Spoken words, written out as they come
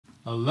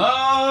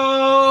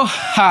Hello!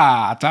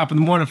 Ha! Top of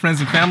the morning, friends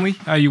and family.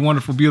 How you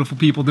wonderful, beautiful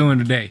people doing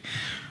today?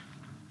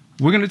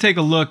 We're going to take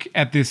a look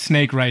at this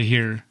snake right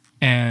here.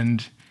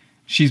 And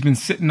she's been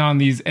sitting on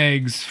these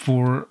eggs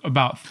for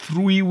about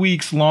 3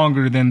 weeks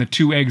longer than the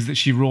 2 eggs that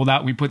she rolled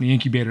out we put in the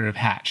incubator have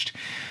hatched.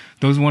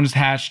 Those ones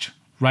hatched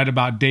right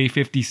about day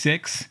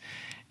 56.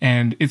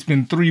 And it's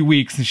been 3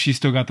 weeks and she's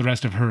still got the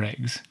rest of her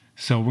eggs.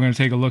 So we're going to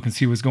take a look and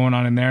see what's going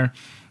on in there.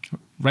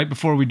 Right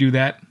before we do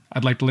that,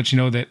 I'd like to let you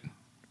know that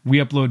we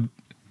upload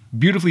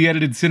beautifully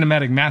edited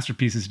cinematic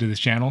masterpieces to this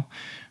channel.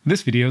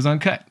 This video is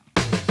uncut.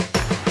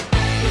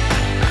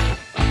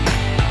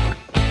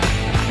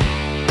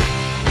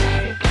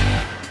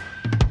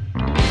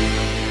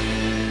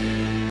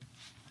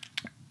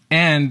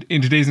 And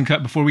in today's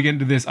uncut, before we get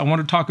into this, I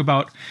want to talk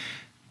about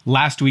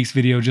last week's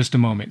video just a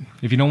moment.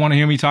 If you don't want to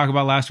hear me talk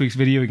about last week's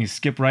video, you can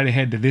skip right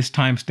ahead to this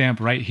timestamp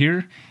right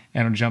here,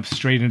 and I'll jump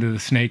straight into the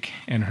snake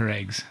and her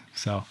eggs.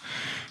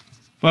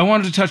 But I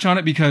wanted to touch on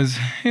it because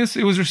yes,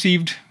 it was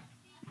received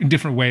in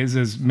different ways,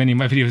 as many of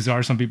my videos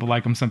are. Some people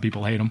like them, some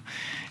people hate them.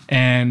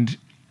 And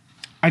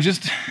I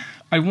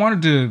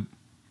wanted to,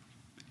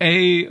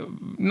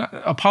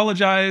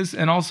 apologize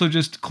and also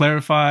just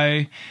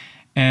clarify.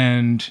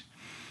 And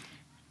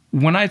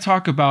when I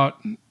talk about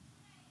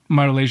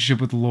my relationship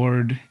with the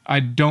Lord,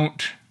 I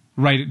don't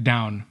write it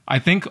down. I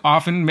think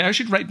often I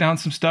should write down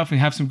some stuff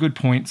and have some good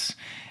points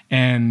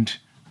and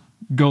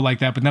go like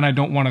that, but then I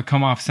don't want to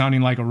come off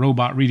sounding like a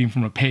robot reading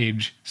from a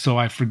page, so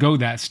I forgo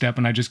that step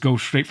and I just go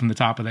straight from the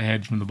top of the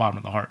head, from the bottom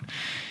of the heart.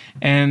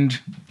 And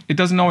it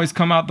doesn't always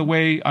come out the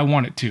way I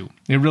want it to.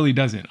 It really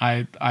doesn't.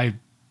 I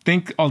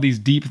think all these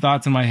deep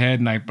thoughts in my head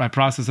and I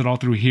process it all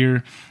through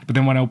here, but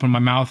then when I open my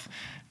mouth,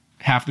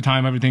 half the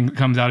time everything that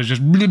comes out is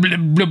just blip,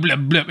 blip, blip, blip,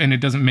 blip, and it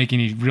doesn't make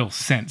any real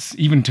sense,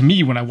 even to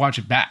me when I watch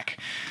it back.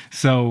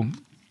 So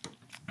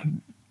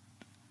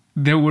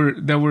there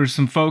were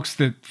some folks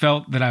that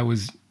felt that I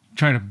was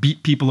trying to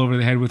beat people over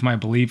the head with my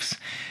beliefs,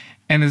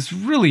 and it's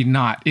really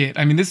not it.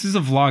 I mean, this is a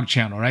vlog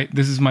channel, right?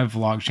 This is my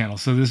vlog channel.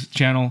 So this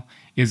channel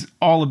is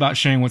all about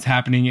sharing what's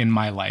happening in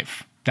my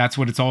life. That's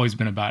what it's always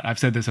been about. I've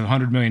said this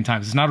 100 million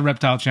times. It's not a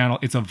reptile channel,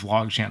 it's a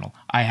vlog channel.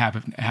 I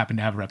happen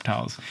to have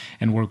reptiles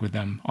and work with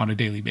them on a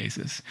daily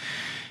basis.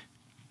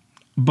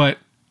 But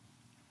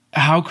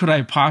how could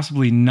I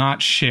possibly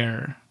not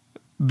share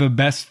the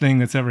best thing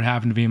that's ever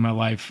happened to me in my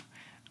life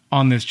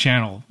on this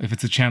channel if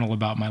it's a channel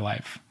about my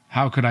life?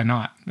 How could I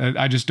not?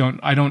 I just don't,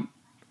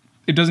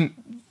 it doesn't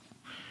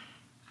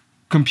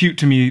compute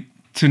to me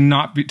to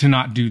not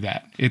do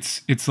that.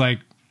 It's like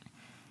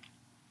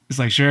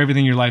share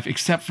everything in your life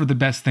except for the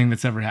best thing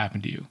that's ever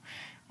happened to you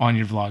on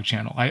your vlog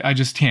channel. I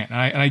just can't.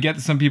 And I get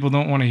that some people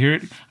don't want to hear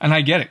it, and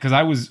I get it, because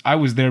I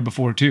was there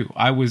before too.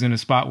 I was in a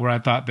spot where I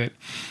thought that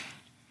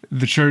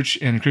the church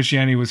and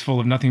Christianity was full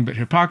of nothing but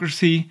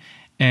hypocrisy,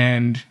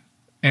 and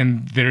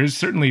there's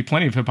certainly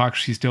plenty of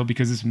hypocrisy still,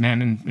 because it's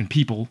men and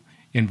people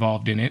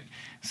involved in it,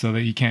 so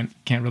that you can't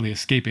really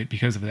escape it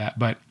because of that.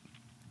 But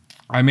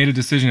I made a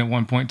decision at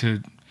one point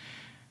to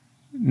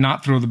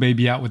not throw the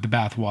baby out with the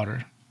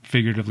bathwater,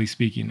 figuratively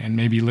speaking, and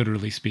maybe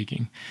literally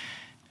speaking.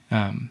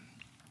 And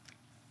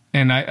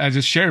I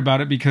just share about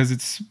it because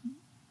it's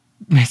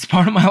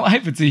part of my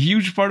life. It's a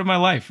huge part of my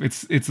life.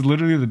 It's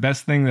literally the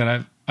best thing that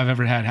I've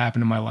ever had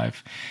happen in my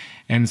life.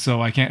 And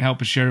so I can't help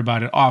but share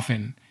about it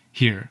often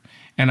here.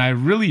 And I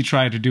really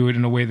try to do it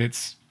in a way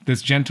that's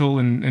gentle,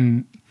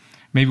 and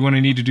maybe what I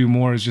need to do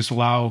more is just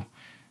allow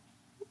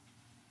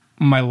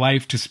my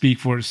life to speak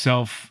for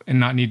itself and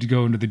not need to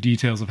go into the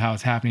details of how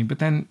it's happening. But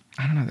then,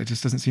 I don't know, that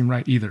just doesn't seem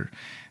right either.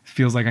 It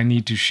feels like I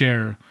need to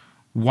share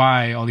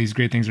why all these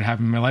great things are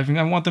happening in my life, and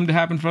I want them to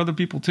happen for other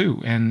people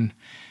too. And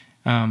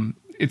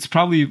it's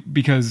probably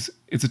because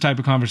it's a type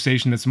of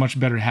conversation that's much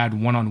better had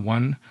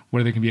one-on-one,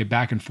 where there can be a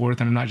back and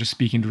forth, and I'm not just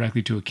speaking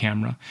directly to a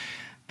camera.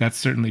 That's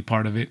certainly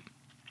part of it.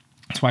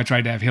 That's why I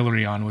tried to have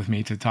Hillary on with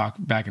me to talk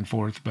back and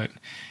forth, but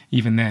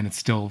even then, it's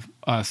still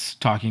us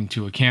talking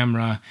to a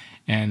camera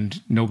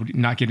and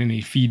not getting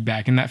any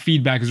feedback. And that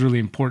feedback is really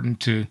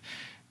important to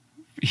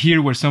hear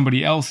where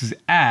somebody else is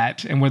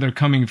at and where they're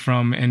coming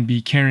from and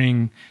be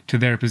carrying to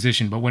their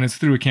position. But when it's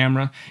through a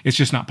camera, it's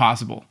just not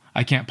possible.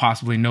 I can't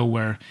possibly know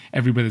where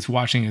everybody that's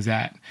watching is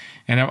at.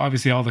 And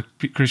obviously all the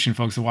Christian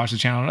folks that watch the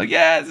channel are like,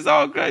 yeah, this is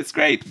all great, it's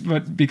great,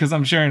 but because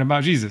I'm sharing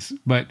about Jesus.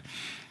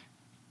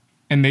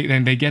 And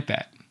they get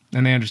that.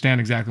 And they understand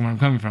exactly where I'm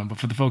coming from. But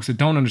for the folks that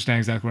don't understand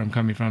exactly where I'm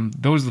coming from,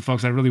 those are the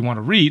folks I really want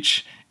to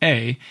reach,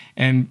 A,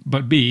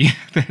 but B,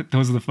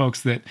 those are the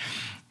folks that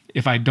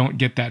if I don't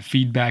get that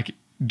feedback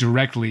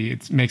directly,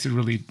 it makes it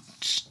really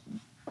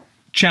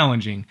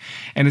challenging.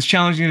 And as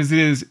challenging as it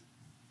is,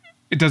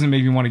 it doesn't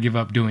make me want to give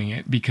up doing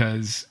it,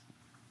 because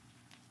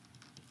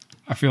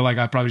I feel like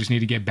I probably just need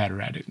to get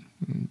better at it.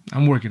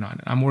 I'm working on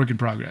it. I'm a work in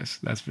progress,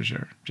 that's for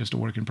sure. Just a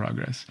work in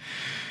progress.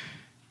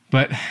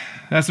 But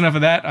that's enough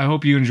of that. I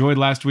hope you enjoyed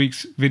last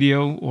week's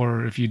video,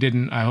 or if you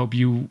didn't, I hope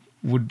you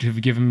would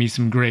have given me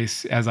some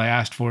grace as I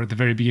asked for at the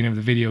very beginning of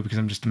the video, because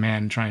I'm just a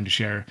man trying to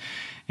share,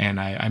 and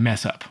I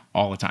mess up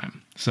all the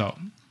time. So,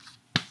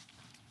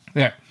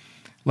 there.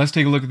 let's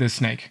take a look at this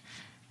snake.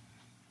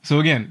 So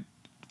again,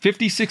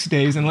 56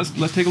 days, and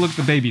let's take a look at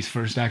the babies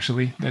first,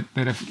 actually, that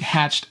have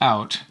hatched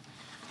out.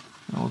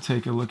 We'll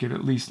take a look at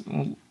least,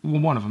 well,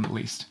 one of them at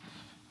least.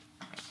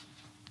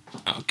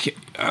 Okay,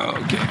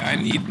 I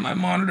need my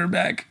monitor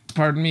back.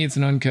 Pardon me, it's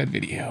an uncut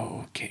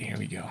video. Okay, here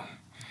we go.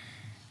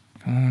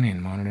 Come on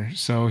in, monitor.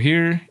 So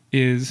here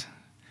is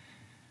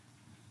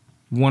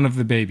one of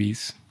the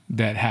babies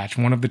that hatched,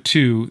 one of the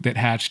two that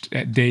hatched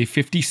at day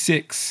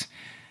 56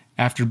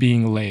 after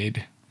being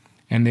laid.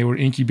 And they were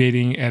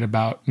incubating at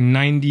about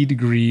 90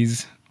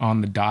 degrees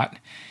on the dot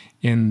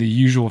in the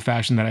usual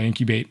fashion that I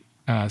incubate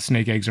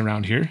snake eggs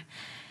around here.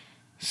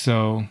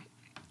 So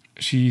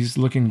she's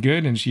looking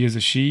good, and she is a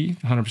she,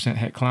 100%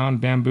 het clown,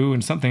 bamboo,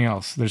 and something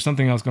else. There's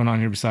something else going on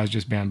here besides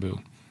just bamboo.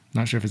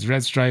 Not sure if it's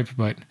red stripe,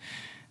 but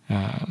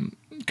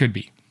could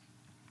be.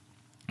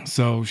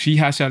 So she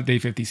hatched out at day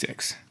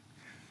 56.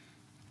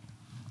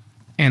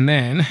 And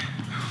then,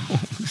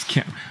 this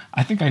camera,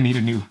 I think I need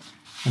a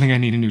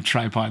new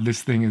tripod.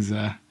 This thing is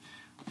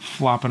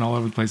flopping all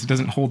over the place. It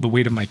doesn't hold the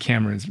weight of my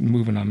camera. It's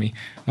moving on me.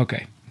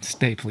 Okay,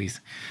 stay,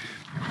 please.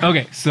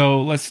 Okay,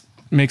 so let's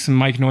make some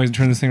mic noise and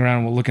turn this thing around,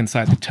 and we'll look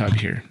inside the tub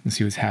here and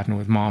see what's happening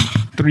with Mom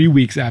 3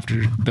 weeks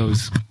after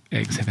those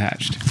eggs have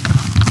hatched.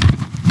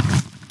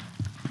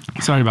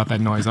 Sorry about that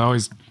noise. I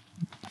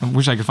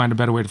wish I could find a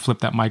better way to flip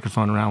that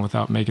microphone around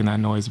without making that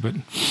noise, but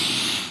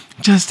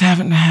just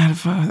haven't had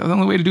fun. The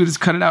only way to do it is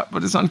cut it out,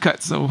 but it's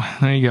uncut, so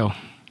there you go.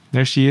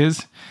 There she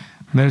is.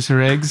 There's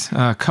her eggs.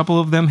 A couple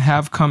of them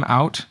have come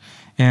out,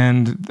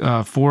 and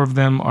 4 of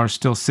them are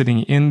still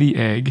sitting in the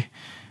egg.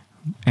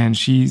 And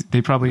they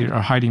probably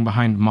are hiding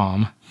behind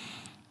Mom.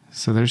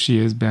 So there she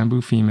is,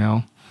 bamboo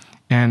female.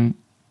 And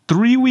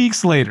 3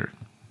 weeks later,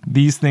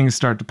 these things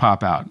start to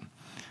pop out.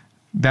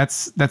 That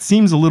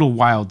seems a little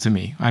wild to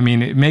me. I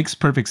mean, it makes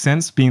perfect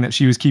sense, being that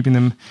she was keeping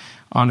them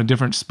on a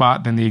different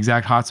spot than the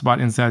exact hot spot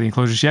inside the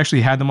enclosure. She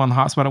actually had them on the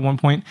hot spot at one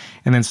point,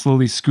 and then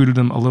slowly scooted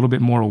them a little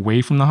bit more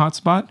away from the hot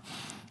spot.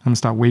 I'm going to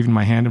stop waving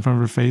my hand in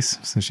front of her face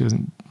so she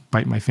doesn't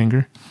bite my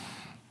finger.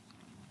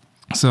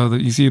 So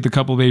you see the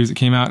couple of babies that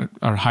came out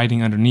are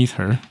hiding underneath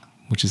her,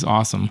 which is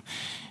awesome.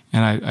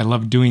 And I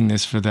love doing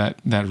this for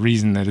that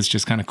reason, that it's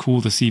just kind of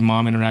cool to see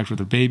Mom interact with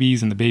her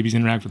babies and the babies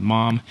interact with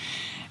Mom.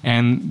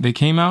 And they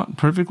came out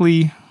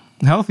perfectly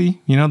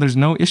healthy. You know, there's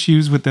no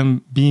issues with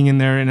them being in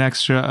there an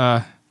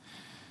extra,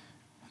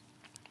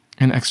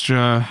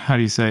 how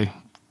do you say,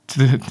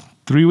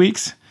 3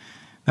 weeks?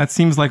 That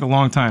seems like a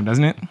long time,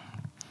 doesn't it?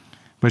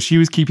 But she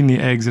was keeping the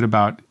eggs at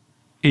about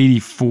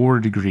 84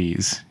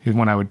 degrees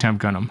when I would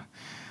temp gun them.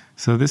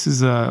 So this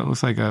is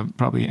looks like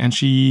probably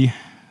Enchi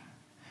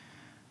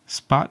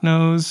spot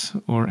nose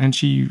or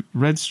Enchi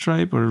red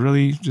stripe, or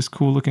really just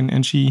cool looking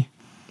Enchi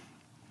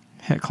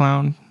het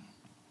clown.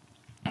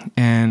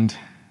 And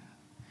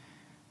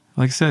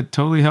like I said,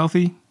 totally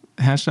healthy.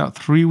 Hatched out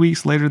 3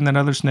 weeks later than that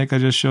other snake I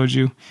just showed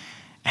you.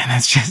 And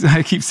that's just,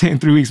 I keep saying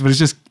 3 weeks, but it's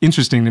just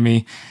interesting to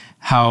me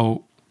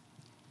how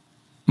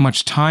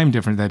much time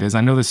different that is.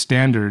 I know the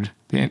standard,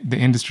 the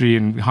industry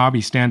and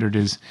hobby standard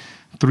is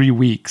 3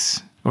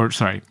 weeks,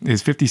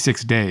 is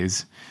 56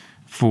 days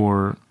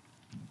for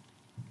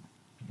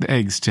the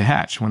eggs to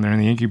hatch when they're in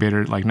the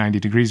incubator at like 90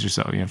 degrees or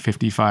so.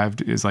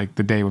 55 is like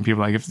the day when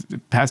people are like, if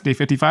past day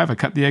 55, I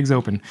cut the eggs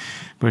open.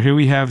 But here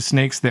we have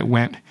snakes that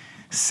went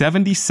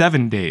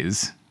 77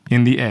 days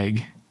in the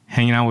egg,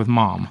 hanging out with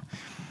Mom,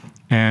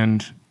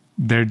 and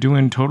they're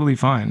doing totally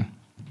fine.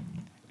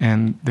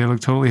 And they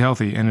look totally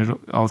healthy, and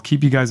I'll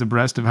keep you guys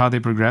abreast of how they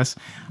progress.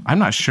 I'm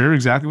not sure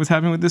exactly what's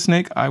happening with this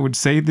snake. I would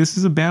say this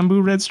is a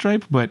bamboo red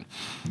stripe, but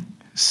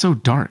so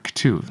dark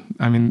too.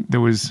 I mean,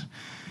 there was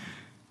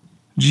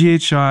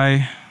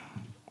GHI,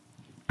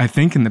 I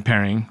think, in the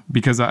pairing,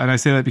 and I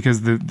say that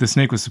because the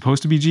snake was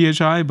supposed to be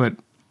GHI, but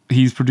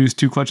he's produced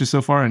 2 clutches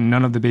so far, and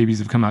none of the babies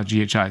have come out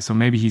GHI. So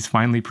maybe he's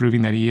finally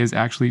proving that he is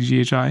actually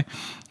GHI.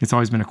 It's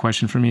always been a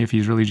question for me if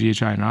he's really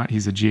GHI or not.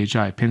 He's a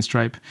GHI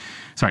pinstripe.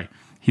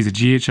 He's a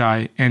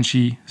GHI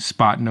Enchi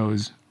spot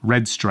nose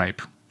red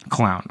stripe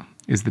clown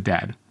is the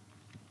dad.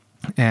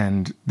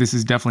 And this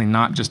is definitely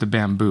not just a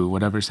bamboo,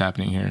 whatever's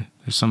happening here.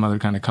 There's some other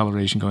kind of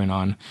coloration going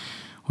on,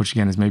 which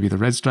again is maybe the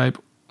red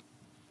stripe,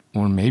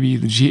 or maybe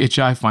the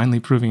GHI finally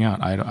proving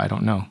out. I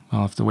don't know.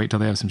 I'll have to wait till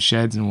they have some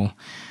sheds, and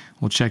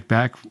we'll check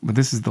back. But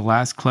this is the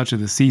last clutch of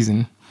the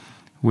season,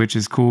 which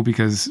is cool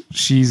because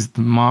she's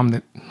the mom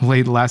that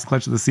laid the last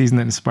clutch of the season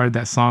that inspired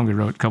that song we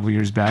wrote a couple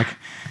years back.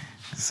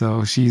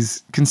 So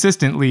she's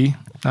consistently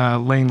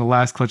laying the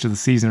last clutch of the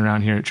season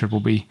around here at Triple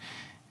B,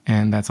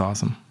 and that's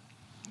awesome.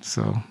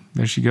 So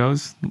there she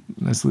goes.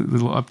 Nice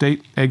little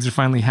update. Eggs are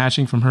finally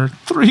hatching from her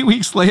 3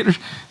 weeks later.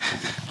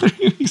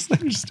 3 weeks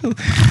later still.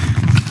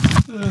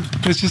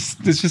 This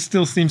just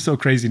still seems so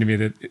crazy to me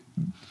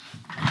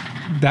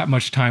that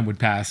much time would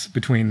pass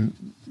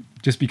between,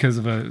 just because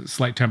of a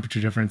slight temperature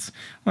difference.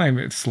 Well, I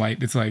mean, it's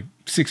slight. It's like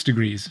 6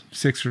 degrees,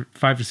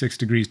 5 to 6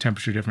 degrees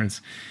temperature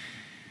difference.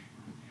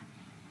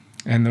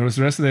 And the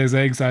rest of those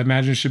eggs, I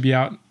imagine, should be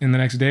out in the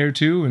next day or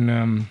two.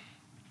 And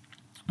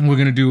we're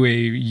going to do a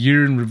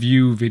year in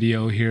review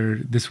video here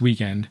this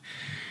weekend.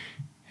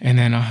 And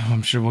then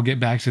I'm sure we'll get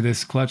back to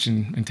this clutch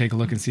and take a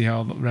look and see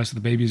how the rest of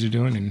the babies are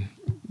doing and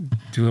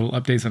do little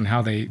updates on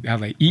how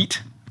they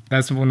eat.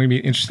 That's one of the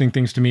interesting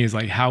things to me, is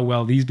like how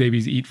well these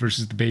babies eat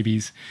versus the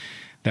babies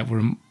that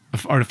were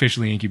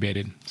artificially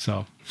incubated.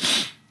 So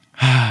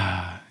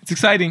it's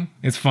exciting,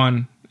 it's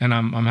fun, and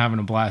I'm having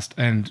a blast.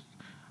 And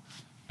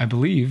I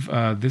believe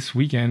this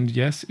weekend,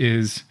 yes,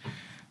 is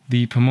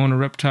the Pomona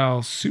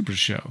Reptile Super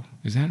Show.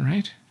 Is that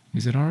right?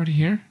 Is it already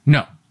here?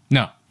 No.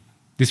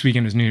 This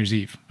weekend is New Year's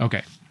Eve.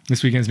 Okay.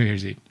 This weekend's New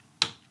Year's Eve.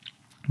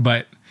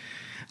 But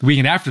the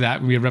weekend after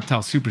that, we have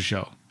Reptile Super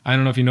Show. I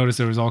don't know if you noticed,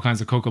 there was all kinds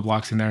of Cocoa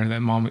Blocks in there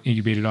that Mom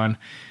incubated on.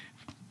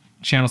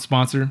 Channel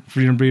sponsor,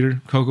 Freedom Breeder,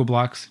 Cocoa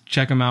Blocks.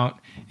 Check them out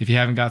if you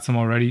haven't got some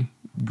already.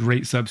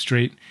 Great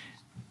substrate.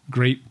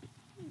 Great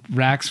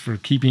racks for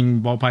keeping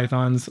ball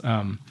pythons.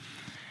 And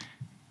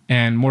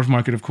Morph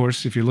Market, of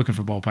course, if you're looking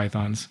for ball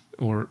pythons.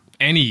 Or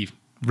any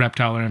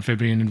reptile or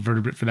amphibian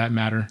invertebrate for that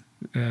matter.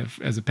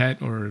 As a pet,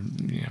 or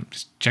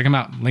just check them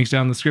out. Links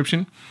down in the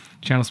description.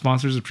 Channel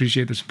sponsors,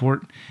 appreciate the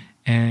support.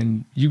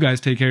 And you guys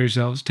take care of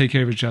yourselves, take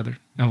care of each other,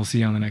 and we'll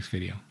see you on the next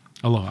video.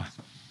 Aloha.